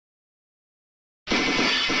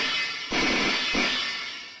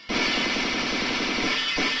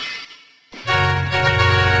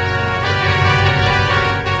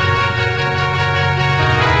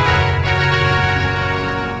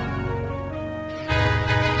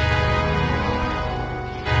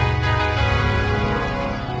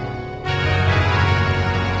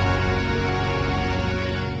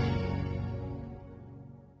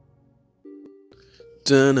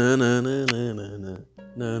Ladies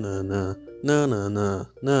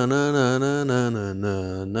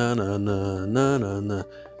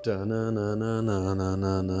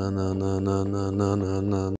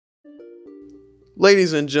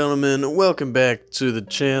and gentlemen, welcome back to the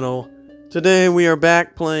channel. Today we are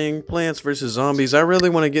back playing Plants vs. Zombies. I really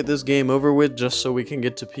want to get this game over with just so we can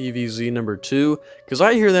get to PvZ number 2. Because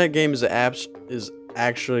I hear that game is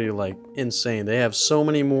actually like insane. They have so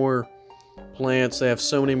many more plants, they have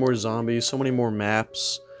so many more zombies, so many more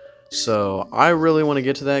maps. So I really want to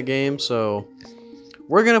get to that game. So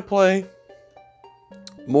we're going to play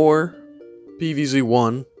more PvZ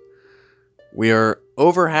 1. We are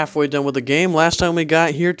over halfway done with the game. Last time we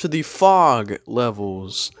got here to the fog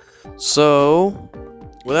levels. So,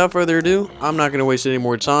 without further ado, I'm not going to waste any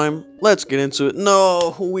more time. Let's get into it.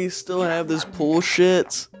 No, we still have this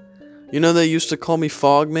bullshit. You know they used to call me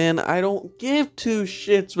Fogman? I don't give two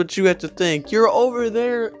shits what you have to think. You're over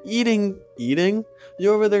there eating?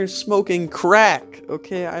 You're over there smoking crack,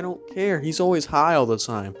 okay? I don't care. He's always high all the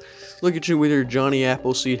time. Look at you with your Johnny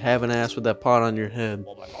Appleseed having ass with that pot on your head.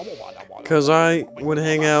 Because I would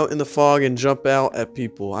hang out in the fog and jump out at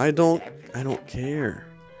people. I don't care.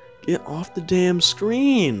 Get off the damn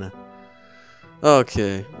screen.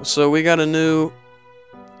 Okay, so we got a new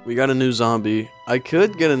zombie. I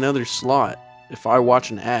could get another slot if I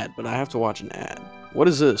watch an ad, but I have to watch an ad. What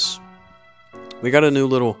is this? We got a new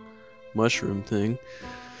little mushroom thing.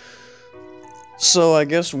 So I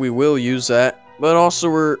guess we will use that. But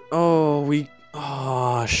also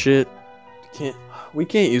shit. We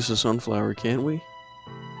can't use the sunflower, can we?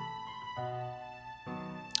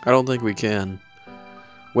 I don't think we can.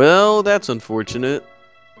 Well, that's unfortunate.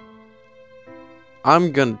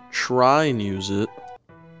 I'm gonna try and use it.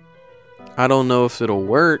 I don't know if it'll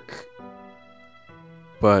work,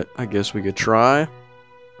 but I guess we could try.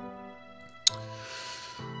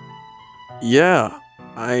 Yeah,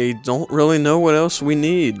 I don't really know what else we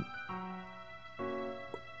need.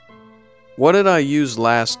 What did I use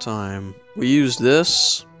last time? We used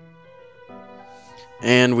this,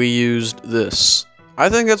 and we used this. I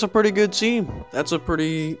think that's a pretty good team. That's a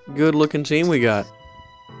pretty good looking team we got.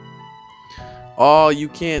 Oh, you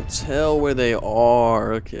can't tell where they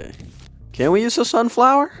are. Okay. Can we use a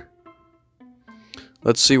sunflower?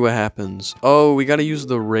 Let's see what happens. Oh, we gotta use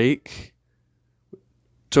the rake.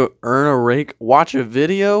 To earn a rake? Watch a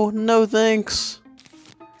video? No thanks.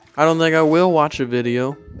 I don't think I will watch a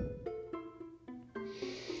video.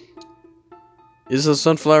 Is the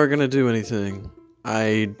sunflower gonna do anything?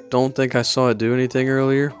 I don't think I saw it do anything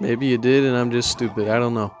earlier. Maybe it did and I'm just stupid. I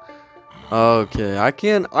don't know. Okay, I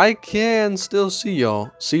can still see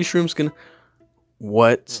y'all. Sea shrooms can...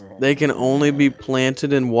 What? They can only be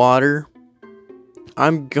planted in water?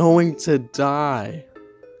 I'm going to die.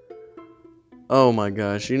 Oh my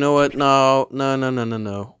gosh. You know what?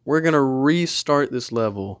 No. We're gonna restart this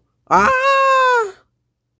level. Ah!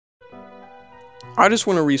 I just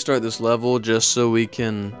want to restart this level just so we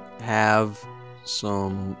can have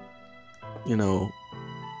some, you know,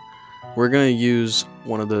 we're gonna use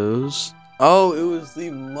one of those. Oh, it was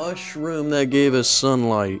the mushroom that gave us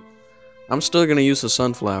sunlight. I'm still gonna use the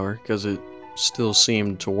sunflower because it still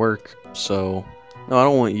seemed to work. So, no, I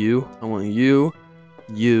don't want you. I want you.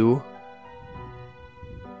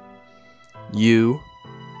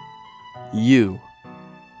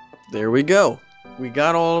 There we go. We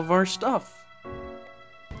got all of our stuff.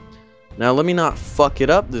 Now let me not fuck it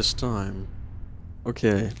up this time.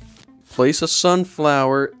 Okay. Place a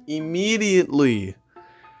sunflower immediately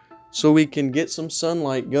so we can get some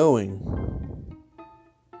sunlight going.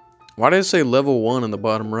 Why did it say level 1 in the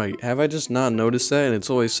bottom right? Have I just not noticed that and it's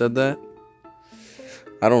always said that?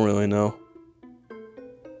 I don't really know.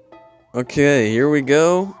 Okay, here we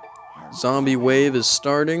go. Zombie wave is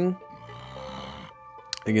starting.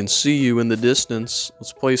 I can see you in the distance.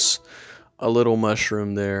 Let's place a little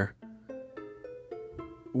mushroom there.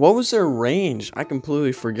 What was their range? I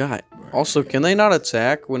completely forgot. Also, can they not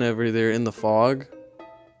attack whenever they're in the fog?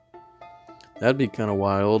 That'd be kind of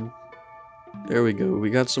wild. There we go. We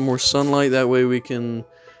got some more sunlight. That way we can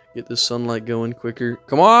get the sunlight going quicker.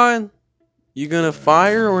 Come on! You gonna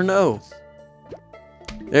fire or no?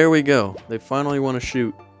 There we go. They finally want to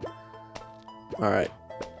shoot. Alright.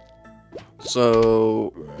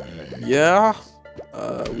 So, yeah.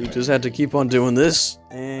 We just had to keep on doing this.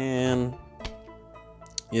 And...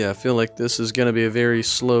 yeah, I feel like this is gonna be a very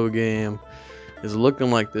slow game. It's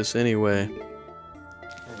looking like this anyway.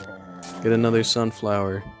 Get another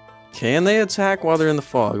sunflower. Can they attack while they're in the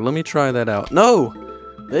fog? Let me try that out. No!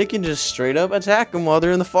 They can just straight up attack them while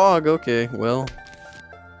they're in the fog. Okay, well.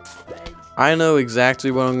 I know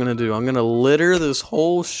exactly what I'm gonna do. I'm gonna litter this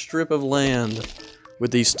whole strip of land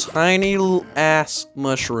with these tiny ass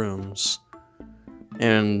mushrooms.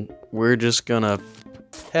 And we're just gonna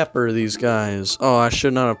pepper these guys. Oh, I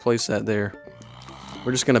should not have placed that there.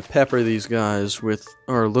 We're just gonna pepper these guys with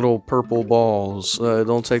our little purple balls.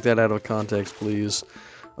 Don't take that out of context, please.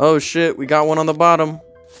 Oh shit, we got one on the bottom.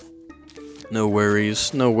 No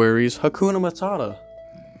worries, no worries. Hakuna Matata.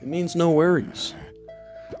 It means no worries.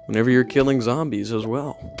 Whenever you're killing zombies as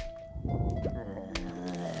well.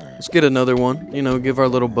 Let's get another one. You know, give our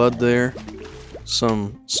little bud there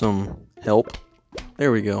some help.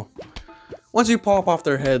 There we go. Once you pop off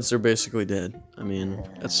their heads, they're basically dead. I mean,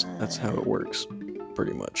 that's how it works,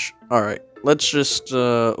 pretty much. All right, let's just.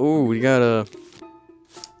 Ooh, we got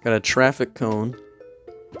a traffic cone.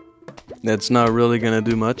 That's not really gonna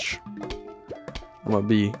do much. I'm gonna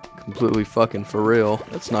be completely fucking for real.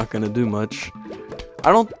 That's not gonna do much.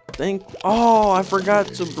 I don't think. Oh, I forgot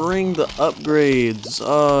to bring the upgrades.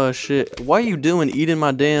 Oh shit! Why are you doing eating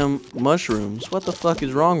my damn mushrooms? What the fuck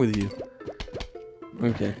is wrong with you?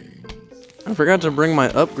 Okay. I forgot to bring my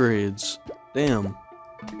upgrades. Damn.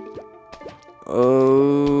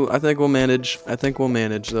 Oh, I think we'll manage. I think we'll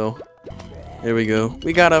manage, though. There we go.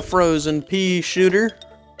 We got a frozen pea shooter.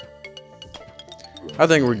 I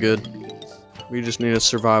think we're good. We just need to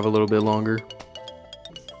survive a little bit longer.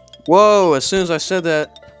 Whoa, as soon as I said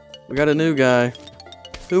that, we got a new guy.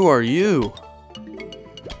 Who are you?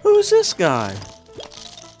 Who's this guy?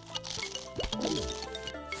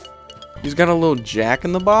 He's got a little jack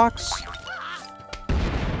in the box?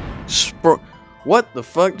 What the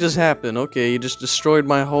fuck just happened? Okay, you just destroyed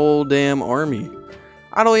my whole damn army.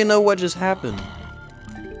 I don't even know what just happened.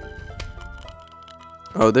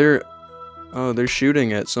 Oh, they're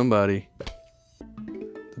shooting at somebody.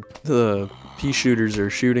 The pea shooters are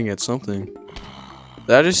shooting at something.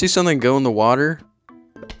 Did I just see something go in the water?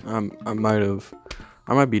 I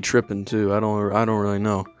might be tripping too. I don't really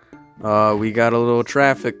know. We got a little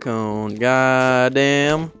traffic cone. God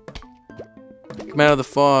damn. Come out of the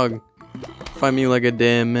fog. Fight me like a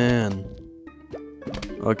damn man.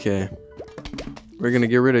 Okay. We're gonna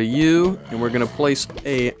get rid of you, and we're gonna place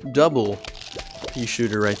a double pea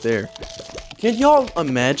shooter right there. Can y'all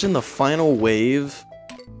imagine the final wave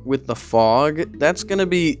with the fog? That's gonna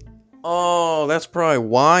be... Oh, that's probably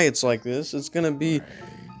why it's like this. It's gonna be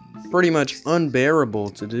pretty much unbearable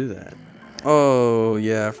to do that. Oh,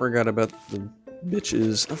 yeah, I forgot about the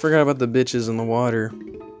bitches. I forgot about the bitches in the water.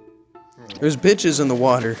 There's bitches in the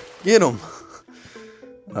water. Get them.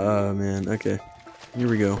 Oh, man. Okay. Here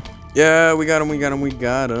we go. Yeah, we got him. We got him. We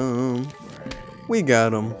got him. We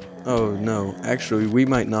got him. Oh, no. Actually, we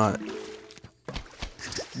might not.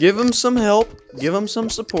 Give him some help. Give him some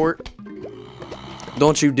support.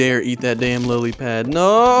 Don't you dare eat that damn lily pad.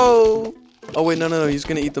 No! Oh, wait. No. He's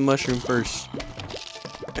going to eat the mushroom first.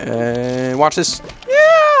 And watch this.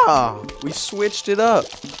 Yeah! We switched it up.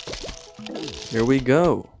 Here we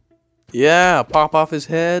go. Yeah, pop off his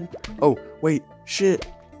head. Oh, wait, shit.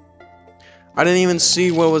 I didn't even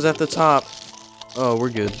see what was at the top. Oh, we're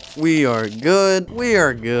good. We are good. We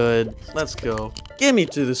are good. Let's go. Get me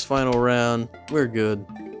to this final round. We're good.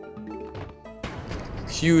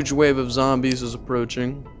 Huge wave of zombies is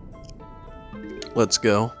approaching. Let's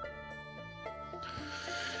go.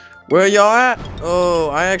 Where y'all at? Oh,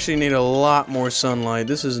 I actually need a lot more sunlight.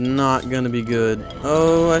 This is not gonna be good.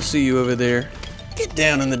 Oh, I see you over there. Get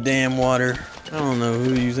down in the damn water. I don't know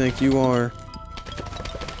who you think you are.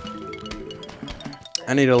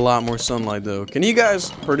 I need a lot more sunlight though. Can you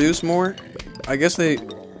guys produce more? I guess they...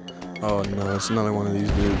 Oh no, it's another one of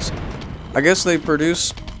these dudes. I guess they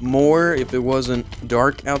produce more if it wasn't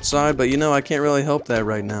dark outside, but you know, I can't really help that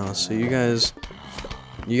right now. So you guys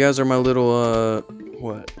are my little,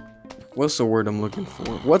 what's the word I'm looking for?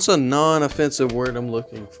 What's a non-offensive word I'm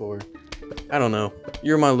looking for? I don't know.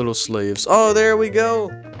 You're my little slaves. Oh, there we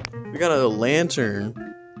go. We got a lantern.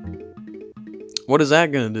 What is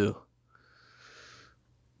that gonna do?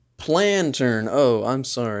 Plantern. Oh, I'm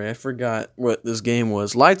sorry. I forgot what this game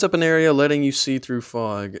was. Lights up an area, letting you see through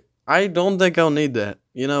fog. I don't think I'll need that.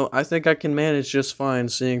 You know, I think I can manage just fine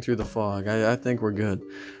seeing through the fog. I think we're good.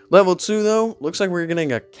 Level 2, though. Looks like we're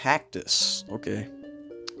getting a cactus. Okay.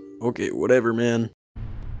 Okay, whatever, man.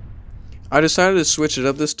 I decided to switch it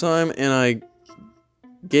up this time, and I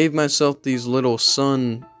gave myself these little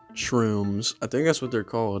sun shrooms. I think that's what they're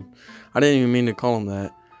called. I didn't even mean to call them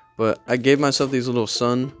that. But I gave myself these little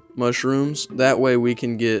sun mushrooms. That way we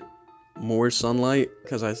can get more sunlight.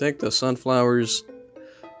 Because I think the sunflowers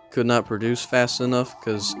could not produce fast enough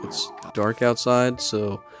because it's dark outside.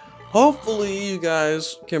 So hopefully you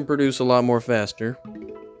guys can produce a lot more faster.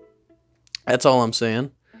 That's all I'm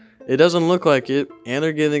saying. It doesn't look like it, and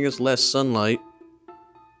they're giving us less sunlight.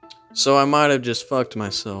 So I might have just fucked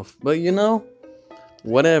myself. But you know,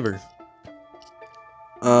 whatever.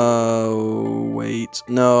 Wait.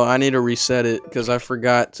 No, I need to reset it because I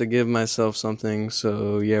forgot to give myself something.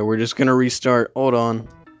 So yeah, we're just gonna restart. Hold on.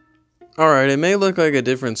 Alright, it may look like a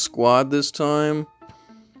different squad this time,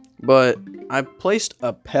 but I placed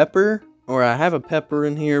a pepper, or I have a pepper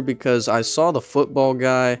in here because I saw the football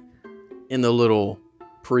guy in the little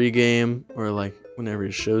pre-game, or like whenever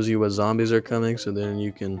it shows you what zombies are coming, so then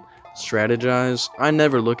you can strategize. I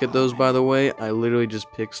never look at those, by the way. I literally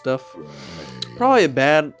just pick stuff. Probably a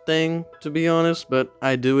bad thing, to be honest, but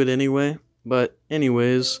I do it anyway. But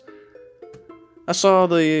anyways, I saw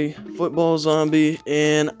the football zombie,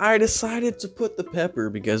 and I decided to put the pepper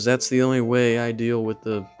because that's the only way I deal with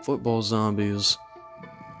the football zombies.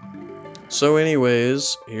 So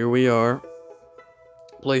anyways, here we are,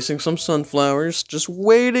 placing some sunflowers, just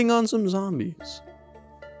waiting on some zombies.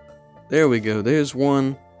 There we go, there's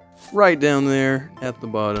one right down there at the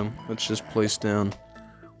bottom. Let's just place down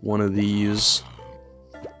one of these.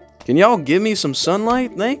 Can y'all give me some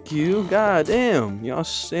sunlight? Thank you. God damn. Y'all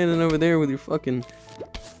standing over there with your fucking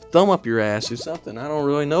thumb up your ass or something. I don't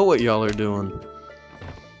really know what y'all are doing.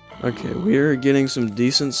 Okay, we're getting some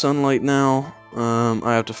decent sunlight now.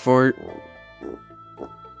 I have to fart.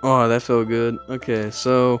 Oh, that felt good. Okay,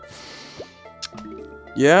 so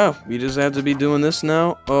yeah, we just have to be doing this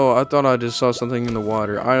now. Oh, I thought I just saw something in the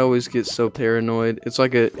water. I always get so paranoid. It's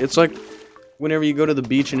like whenever you go to the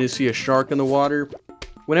beach and you see a shark in the water.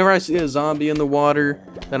 Whenever I see a zombie in the water,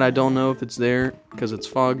 then I don't know if it's there because it's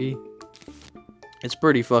foggy. It's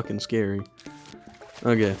pretty fucking scary.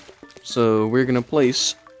 Okay, so we're gonna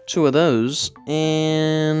place 2 of those,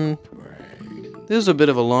 and this is a bit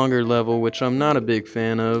of a longer level, which I'm not a big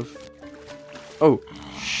fan of. Oh,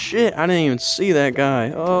 shit, I didn't even see that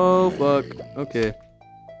guy. Oh, fuck. Okay.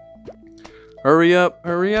 Hurry up,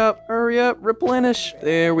 hurry up, hurry up, replenish.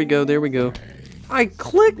 There we go, there we go. I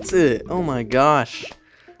clicked it! Oh my gosh.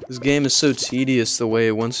 This game is so tedious the way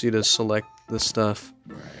it wants you to select the stuff.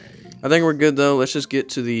 I think we're good though. Let's just get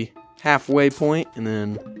to the halfway point and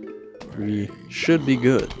then we should be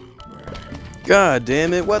good. God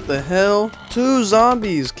damn it, what the hell? 2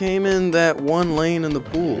 zombies came in that one lane in the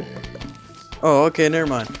pool. Oh, okay, never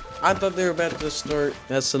mind. I thought they were about to start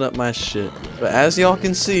messing up my shit. But as y'all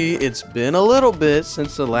can see, it's been a little bit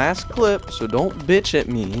since the last clip, so don't bitch at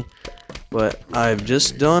me. But I've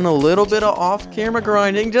just done a little bit of off-camera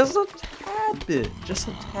grinding, just a tad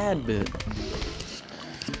bit.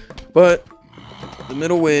 But the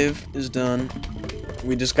middle wave is done.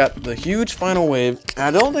 We just got the huge final wave. I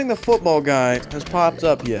don't think the football guy has popped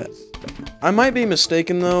up yet. I might be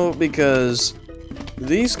mistaken though, because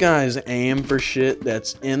these guys aim for shit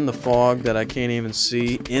that's in the fog that I can't even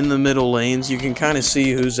see. In the middle lanes, you can kind of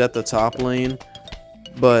see who's at the top lane.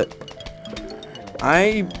 But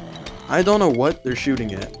I don't know what they're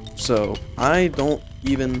shooting at, so I don't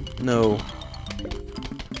even know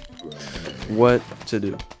what to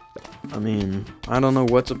do. I mean, I don't know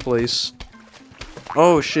what to place.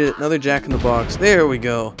 Oh shit, another Jack in the Box. There we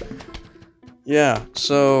go. Yeah,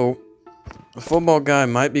 so the football guy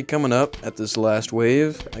might be coming up at this last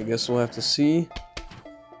wave. I guess we'll have to see.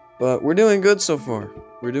 But we're doing good so far.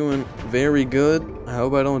 We're doing very good. I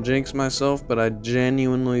hope I don't jinx myself, but I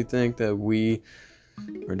genuinely think that we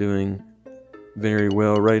are doing very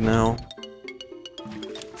well right now.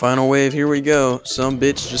 Final wave, here we go. Some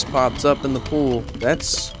bitch just pops up in the pool.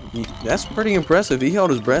 That's pretty impressive. He held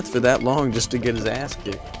his breath for that long just to get his ass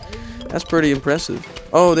kicked. That's pretty impressive.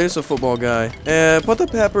 Oh, there's a football guy. Put the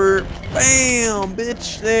pepper. Bam,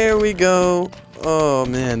 bitch. There we go. Oh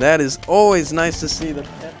man, that is always nice to see the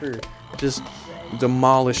pepper just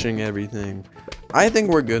demolishing everything. I think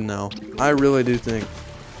we're good now. I really do think.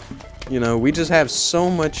 You know, we just have so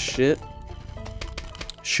much shit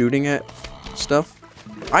shooting at stuff.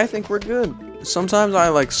 I think we're good. Sometimes I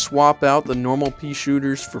like swap out the normal pea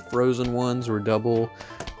shooters for frozen ones or double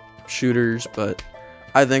shooters, but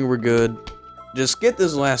I think we're good. Just get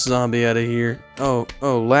this last zombie out of here. Oh,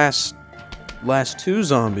 last 2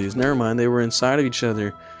 zombies. Never mind, they were inside of each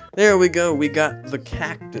other. There we go. We got the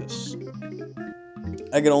cactus.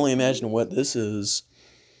 I can only imagine what this is.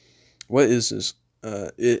 What is this?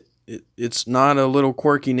 It's not a little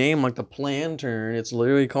quirky name like the plantain. It's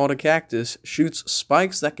literally called a cactus. Shoots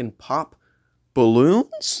spikes that can pop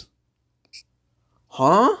balloons?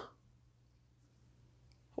 Huh?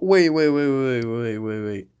 Wait.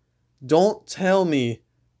 Don't tell me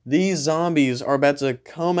these zombies are about to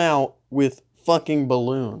come out with fucking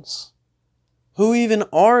balloons. Who even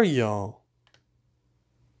are y'all?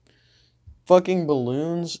 fucking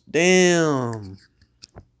balloons? Damn.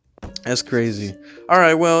 That's crazy.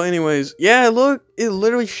 Alright, well, anyways. Yeah, look. It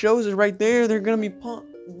literally shows it right there. They're gonna be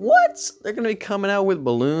what? They're gonna be coming out with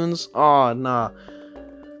balloons? Oh, nah.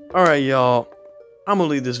 Alright, y'all. I'm gonna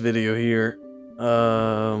leave this video here.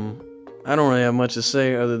 I don't really have much to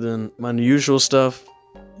say other than my usual stuff.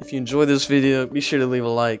 If you enjoyed this video, be sure to leave a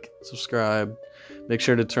like, subscribe. Make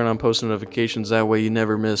sure to turn on post notifications. That way you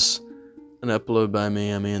never miss an upload by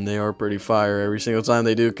me. I mean, they are pretty fire every single time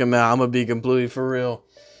they do come out. I'm gonna be completely for real.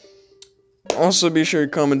 Also, be sure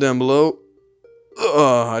to comment down below.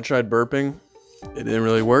 I tried burping. It didn't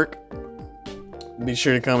really work. Be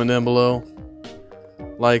sure to comment down below.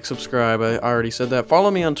 Like, subscribe. I already said that. Follow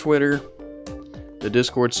me on Twitter. The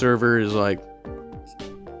Discord server is like,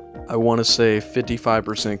 I want to say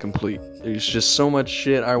 55% complete. There's just so much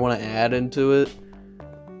shit I want to add into it.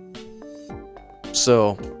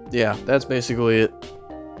 So, yeah, that's basically it.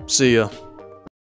 See ya.